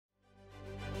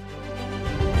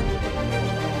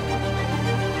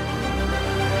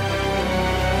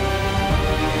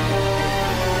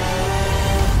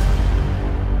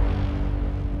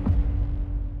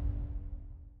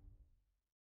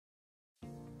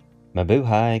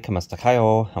Mabuhay, kamusta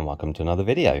kayo, and welcome to another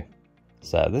video.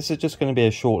 So this is just going to be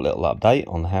a short little update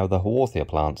on how the Haworthia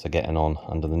plants are getting on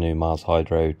under the new Mars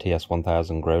Hydro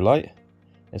TS1000 grow light.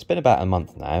 It's been about a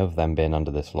month now of them being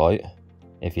under this light.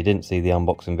 If you didn't see the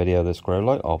unboxing video of this grow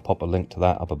light, I'll pop a link to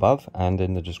that up above and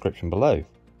in the description below.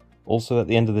 Also at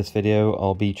the end of this video,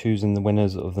 I'll be choosing the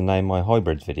winners of the Name My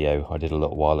Hybrids video I did a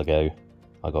little while ago.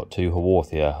 I got 2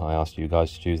 Haworthia I asked you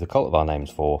guys to choose the cultivar names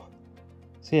for.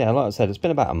 So yeah, like I said, it's been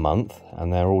about a month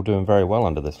and they're all doing very well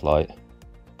under this light.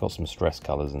 Got some stress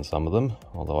colours in some of them,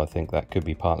 although I think that could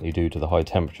be partly due to the high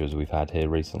temperatures we've had here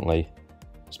recently,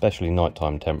 especially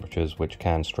nighttime temperatures, which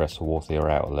can stress Haworthia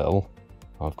out a little.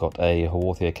 I've got a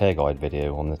Haworthia care guide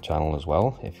video on the channel as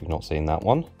well, if you've not seen that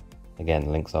one.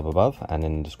 Again, links up above and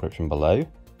in the description below.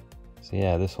 So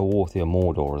yeah, this Haworthia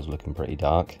Mordor is looking pretty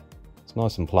dark. It's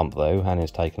nice and plump though, and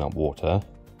is taking up water,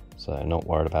 so not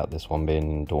worried about this one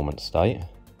being in dormant state.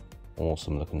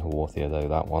 Awesome looking Haworthia though,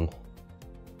 that one.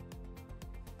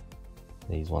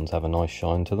 These ones have a nice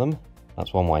shine to them.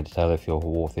 That's one way to tell if your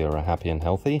Haworthia are happy and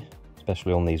healthy,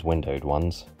 especially on these windowed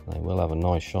ones. They will have a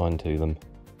nice shine to them.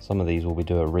 Some of these will be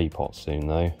due a repot soon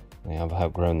though. They have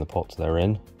outgrown the pots they're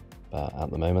in, but at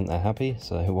the moment they're happy,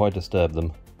 so why disturb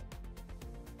them?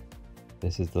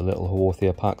 This is the little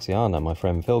Haworthia Parksiana my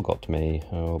friend Phil got to me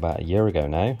about a year ago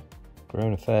now.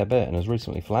 Grown a fair bit and has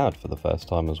recently flowered for the first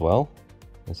time as well.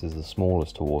 This is the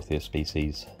smallest Haworthia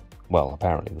species. Well,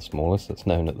 apparently the smallest that's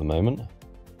known at the moment.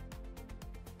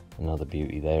 Another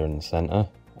beauty there in the centre.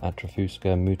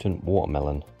 Atrofusca Mutant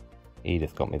Watermelon.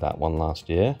 Edith got me that one last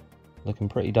year. Looking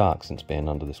pretty dark since being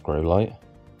under this grow light.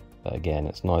 But again,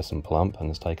 it's nice and plump and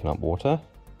has taken up water.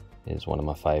 It is one of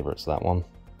my favourites, that one.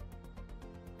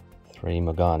 3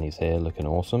 Moganis here looking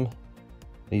awesome.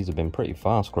 These have been pretty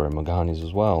fast growing Moganis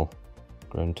as well.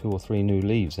 Grown 2 or 3 new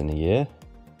leaves in a year.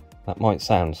 That might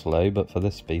sound slow, but for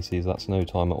this species that's no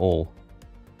time at all.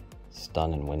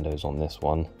 Stunning windows on this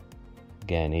one.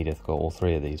 Again, Edith got all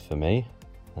 3 of these for me,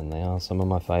 and they are some of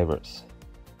my favourites.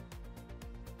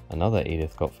 Another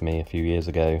Edith got for me a few years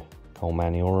ago,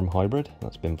 Cactimania hybrid,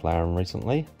 that's been flowering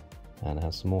recently, and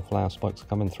has some more flower spikes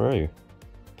coming through.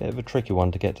 Bit of a tricky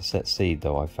one to get to set seed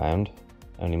though, I've found.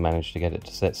 Only managed to get it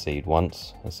to set seed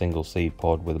once, a single seed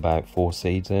pod with about 4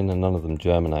 seeds in, and none of them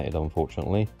germinated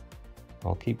unfortunately.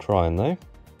 I'll keep trying though.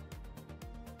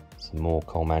 Some more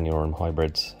Cactimania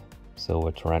hybrids.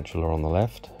 Silver Tarantula on the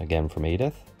left, again from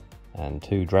Edith, and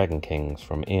 2 Dragon Kings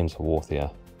from Ian's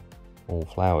Haworthia. All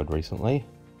flowered recently,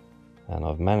 and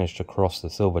I've managed to cross the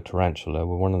Silver Tarantula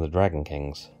with one of the Dragon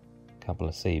Kings. A couple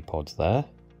of seed pods there.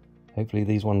 Hopefully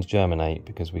these ones germinate,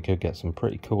 because we could get some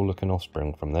pretty cool looking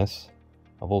offspring from this.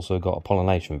 I've also got a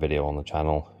pollination video on the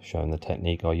channel showing the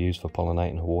technique I use for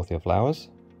pollinating Haworthia flowers.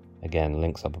 Again,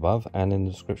 links up above and in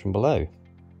the description below.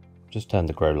 Just turned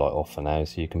the grow light off for now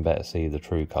so you can better see the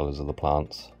true colours of the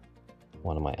plants.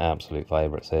 One of my absolute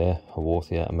favourites here,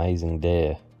 Haworthia Amazing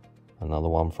Deer. Another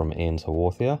one from Ian's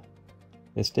Haworthia.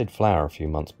 This did flower a few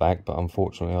months back, but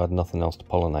unfortunately I had nothing else to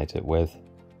pollinate it with.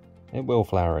 It will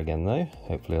flower again though,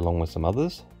 hopefully along with some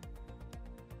others.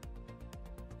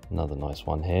 Another nice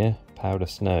one here, Powder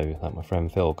Snow, that my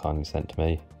friend Phil kindly sent to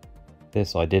me.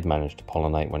 This I did manage to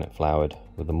pollinate when it flowered,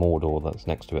 with the Mordor that's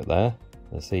next to it there.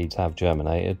 The seeds have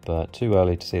germinated, but too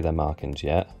early to see their markings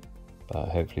yet. But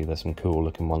hopefully there's some cool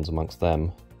looking ones amongst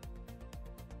them.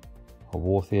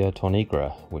 Haworthia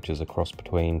Tonigra, which is a cross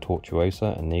between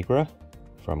Tortuosa and Nigra.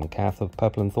 From Cath of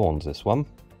Purple and Thorns, this one.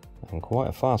 And quite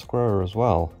a fast grower as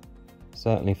well.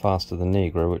 Certainly faster than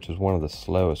Nigra, which is one of the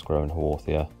slowest growing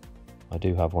Haworthia. I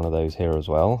do have one of those here as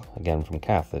well, again from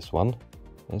Cath this one.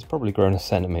 It's probably grown a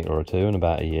centimetre or 2 in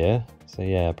about a year, so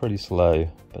yeah, pretty slow,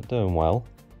 but doing well.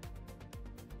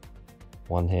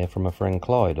 One here from a friend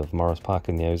Clyde of Morris Park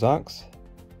in the Ozarks.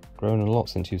 Grown a lot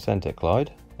since you sent it,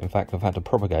 Clyde. In fact, I've had to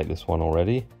propagate this one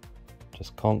already.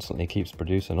 Just constantly keeps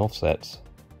producing offsets.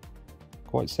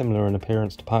 Quite similar in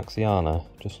appearance to Parksiana,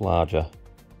 just larger.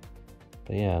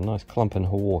 But yeah, nice clumping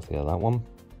Haworthia, that one.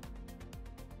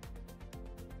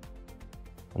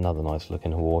 Another nice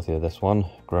looking Haworthia, this one,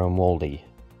 Growing Waldy.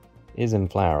 Is in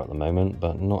flower at the moment,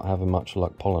 but not having much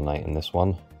luck pollinating this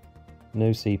one.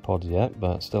 No seed pods yet,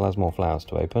 but still has more flowers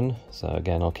to open, so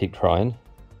again I'll keep trying.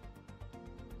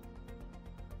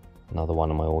 Another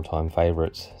one of my all-time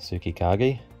favourites,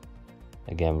 Tsukikage.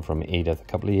 Again from Edith a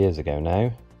couple of years ago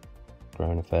now.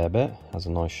 Grown a fair bit, has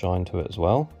a nice shine to it as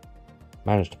well.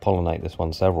 Managed to pollinate this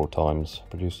one several times,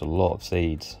 produced a lot of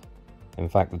seeds. In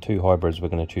fact, the 2 hybrids we're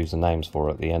going to choose the names for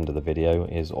at the end of the video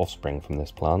is offspring from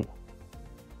this plant.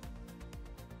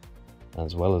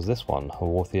 As well as this one,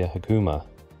 Haworthia Hakuma.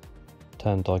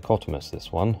 turned dichotomous,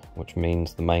 this one, which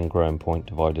means the main growing point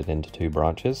divided into 2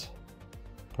 branches.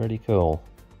 Pretty cool.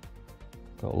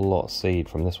 Got a lot of seed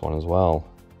from this one as well.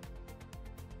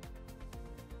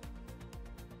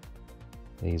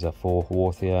 These are 4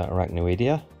 Haworthia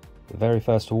arachnoidea. The very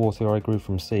first Haworthia I grew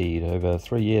from seed over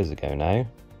 3 years ago now.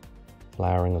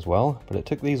 Flowering as well, but it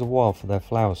took these a while for their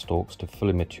flower stalks to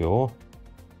fully mature.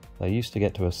 They used to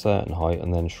get to a certain height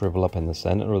and then shrivel up in the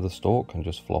centre of the stalk and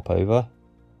just flop over.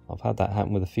 I've had that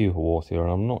happen with a few Haworthia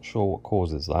and I'm not sure what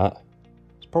causes that.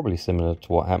 It's probably similar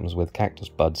to what happens with cactus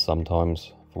buds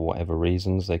sometimes. For whatever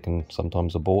reasons, they can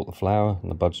sometimes abort the flower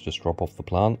and the buds just drop off the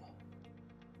plant.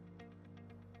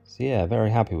 So yeah, very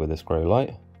happy with this grow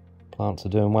light. Plants are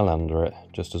doing well under it,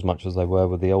 just as much as they were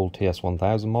with the old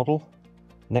TS1000 model.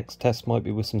 Next test might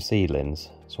be with some seedlings,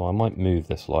 so I might move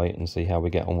this light and see how we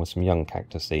get on with some young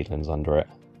cactus seedlings under it.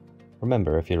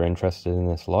 Remember, if you're interested in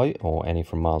this light, or any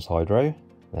from Mars Hydro,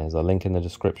 there's a link in the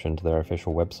description to their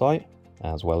official website,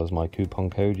 as well as my coupon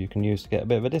code you can use to get a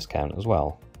bit of a discount as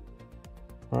well.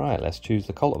 Alright, let's choose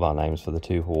the cultivar names for the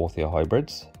 2 Haworthia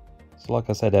hybrids. So like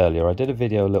I said earlier, I did a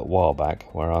video a little while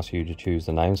back where I asked you to choose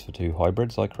the names for 2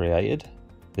 hybrids I created.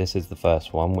 This is the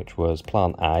first one, which was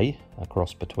Plant A, a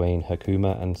cross between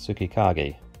Hakuma and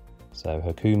Tsukikage. So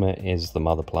Hakuma is the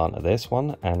mother plant of this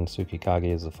one, and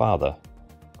Tsukikage is the father.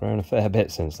 Grown a fair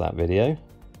bit since that video.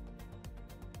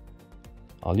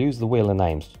 I'll use the wheel of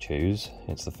names to choose,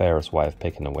 it's the fairest way of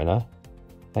picking a winner.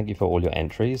 Thank you for all your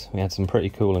entries, we had some pretty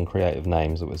cool and creative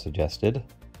names that were suggested.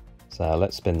 So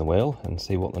let's spin the wheel and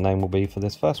see what the name will be for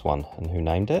this first one, and who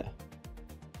named it.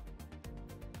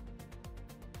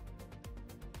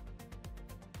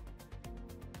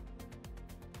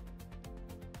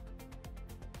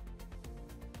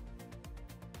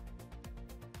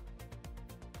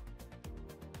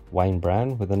 Wayne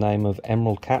Brown with the name of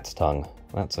Emerald Cat's Tongue.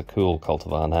 That's a cool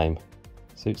cultivar name.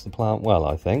 Suits the plant well,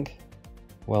 I think.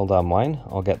 Well done, Wayne.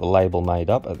 I'll get the label made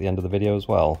up at the end of the video as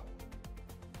well.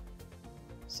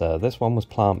 So this one was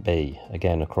Plant B,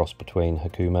 again a cross between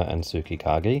Hakuma and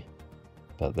Tsukikage,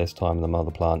 but this time the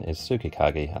mother plant is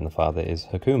Tsukikage and the father is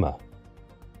Hakuma.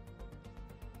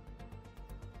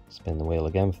 Spin the wheel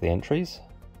again for the entries.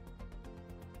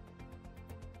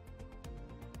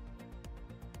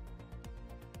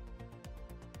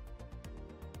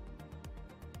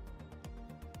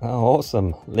 Oh,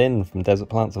 awesome! Lynn from Desert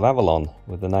Plants of Avalon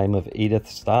with the name of Edith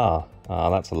Starr.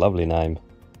 Ah, that's a lovely name.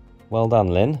 Well done,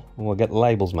 Lynn. We'll get the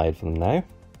labels made for them now.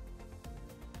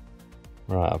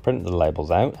 Right, I've printed the labels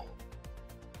out.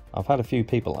 I've had a few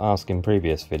people ask in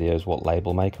previous videos what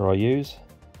label maker I use.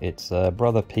 It's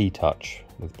Brother P Touch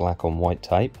with black on white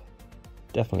tape.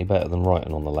 Definitely better than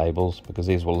writing on the labels because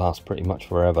these will last pretty much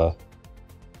forever.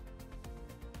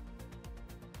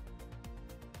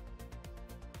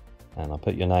 And I'll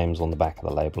put your names on the back of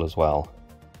the label as well.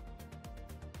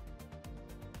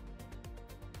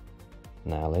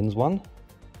 Now Lynn's one.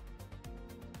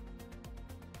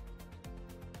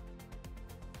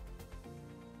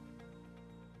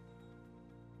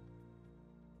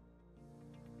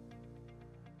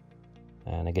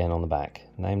 And again on the back,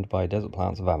 named by Desert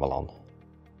Plants of Avalon.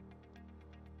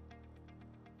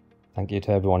 Thank you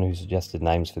to everyone who suggested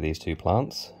names for these 2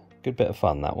 plants. Good bit of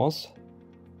fun that was.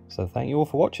 So thank you all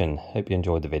for watching. Hope you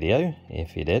enjoyed the video.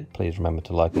 If you did, please remember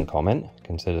to like and comment.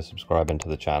 Consider subscribing to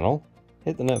the channel.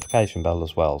 Hit the notification bell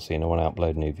as well so you know when I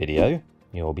upload a new video.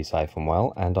 You'll be safe and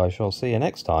well, and I shall see you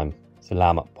next time.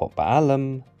 Salamat po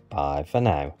paalam. Bye for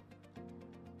now.